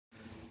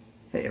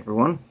Hey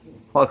everyone,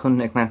 welcome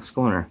to Knickknack's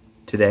Corner.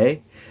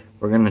 Today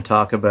we're going to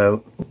talk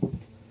about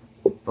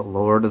the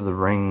Lord of the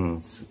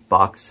Rings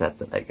box set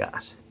that I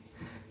got.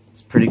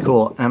 It's pretty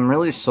cool. I'm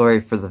really sorry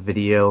for the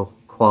video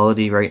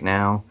quality right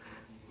now.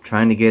 I'm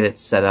trying to get it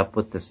set up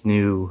with this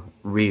new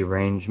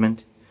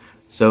rearrangement,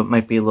 so it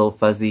might be a little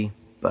fuzzy,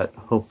 but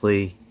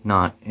hopefully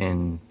not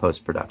in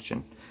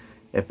post-production.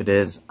 If it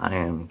is, I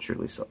am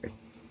truly sorry.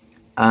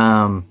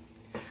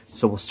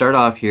 So we'll start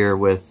off here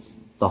with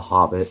The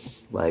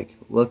Hobbit. Like,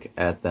 look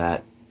at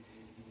that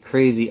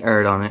crazy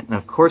art on it. And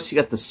of course you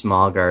got the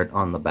smog art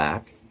on the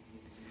back.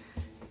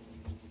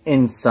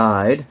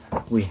 Inside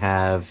we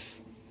have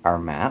our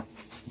map.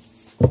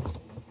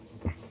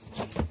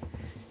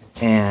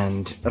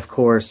 And of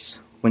course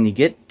when you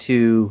get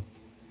to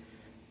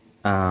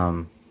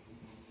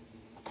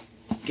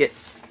get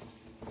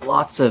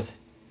lots of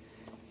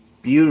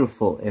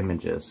beautiful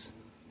images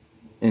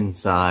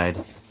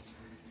inside.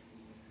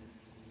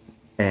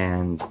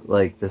 And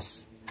like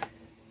this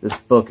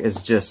book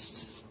is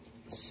just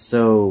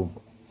so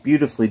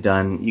beautifully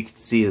done. You can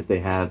see that they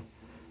have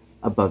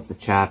above the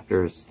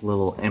chapters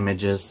little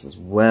images as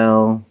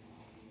well.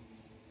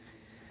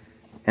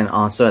 And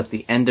also at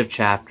the end of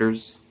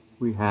chapters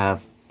we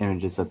have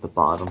images at the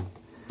bottom.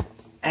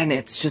 And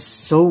it's just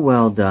so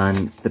well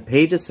done. The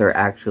pages are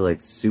actually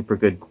like super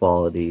good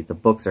quality. The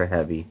books are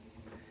heavy.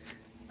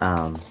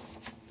 Of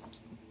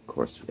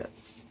course we got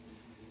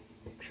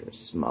a picture of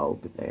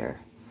Smaug there.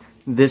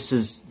 This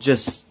is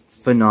just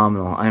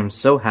phenomenal. I'm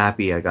so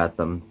happy I got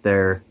them.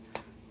 They're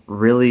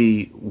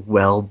really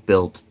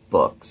well-built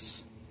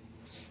books.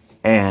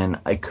 And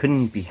I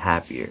couldn't be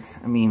happier.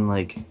 I mean,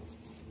 like,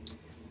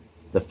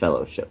 the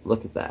Fellowship.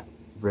 Look at that.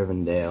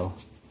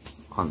 Rivendell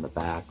on the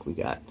back. We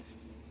got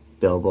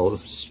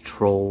Bilbo's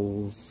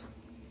Trolls.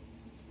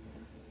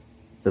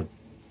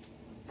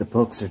 The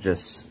books are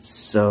just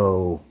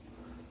so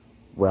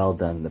well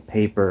done. The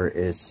paper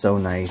is so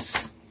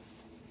nice.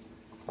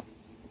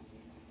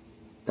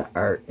 The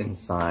art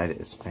inside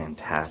is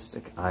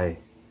fantastic. I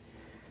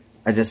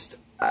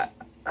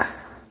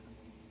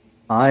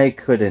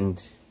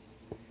couldn't,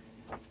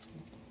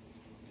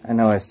 I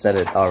know I said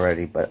it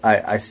already, but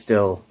I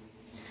still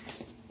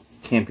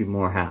can't be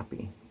more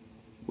happy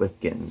with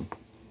getting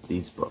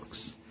these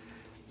books.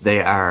 They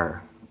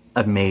are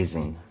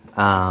amazing.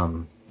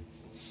 I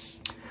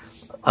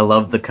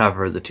love the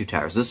cover of the Two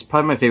Towers. This is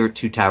probably my favorite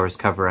Two Towers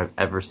cover I've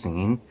ever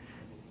seen.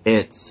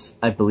 It's,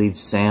 I believe,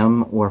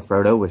 Sam or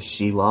Frodo with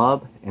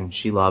Shelob in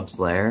Shelob's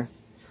lair.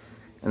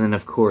 And then,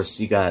 of course,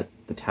 you got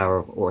the Tower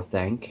of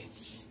Orthanc.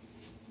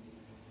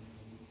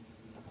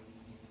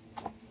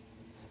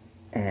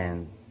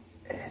 And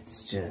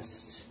it's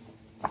just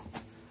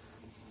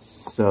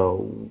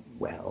so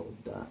well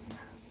done.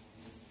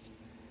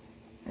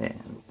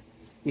 And,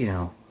 you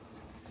know,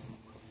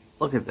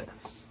 look at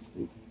this.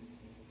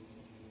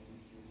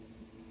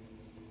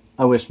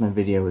 I wish my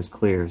video was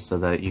clear so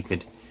that you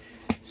could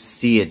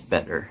see it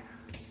better.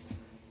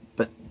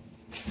 But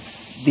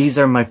these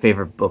are my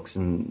favorite books,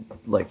 and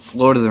like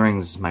Lord of the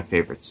Rings is my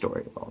favorite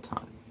story of all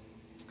time.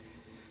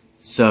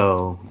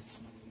 So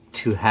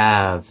to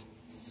have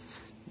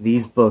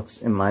these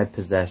books in my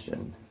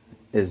possession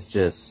is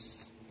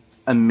just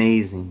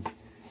amazing.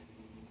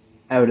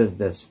 Out of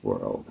this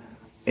world.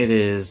 It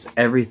is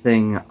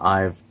everything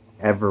I've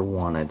ever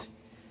wanted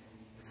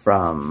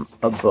from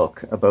a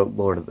book about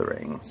Lord of the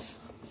Rings.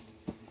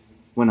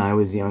 When I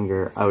was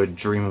younger, I would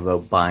dream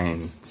about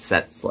buying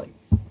sets like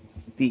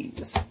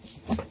these.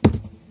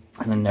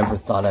 And I never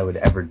thought I would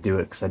ever do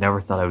it, because I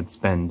never thought I would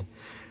spend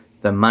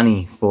the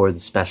money for the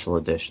special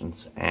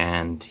editions.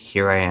 And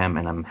here I am,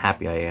 and I'm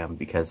happy I am,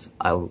 because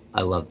I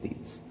love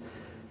these.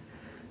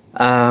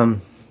 Let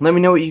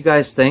me know what you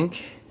guys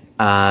think.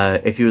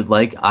 If you would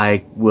like,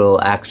 I will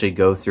actually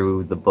go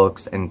through the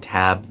books and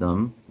tab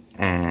them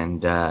and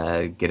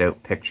get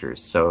out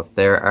pictures. So if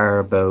there are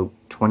about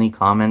 20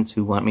 comments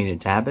who want me to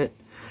tab it,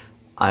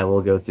 I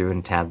will go through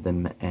and tab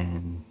them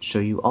and show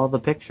you all the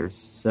pictures.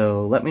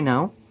 So let me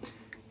know.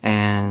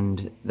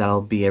 And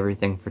that'll be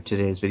everything for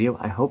today's video.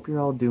 I hope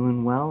you're all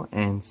doing well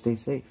and stay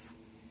safe.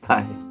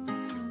 Bye.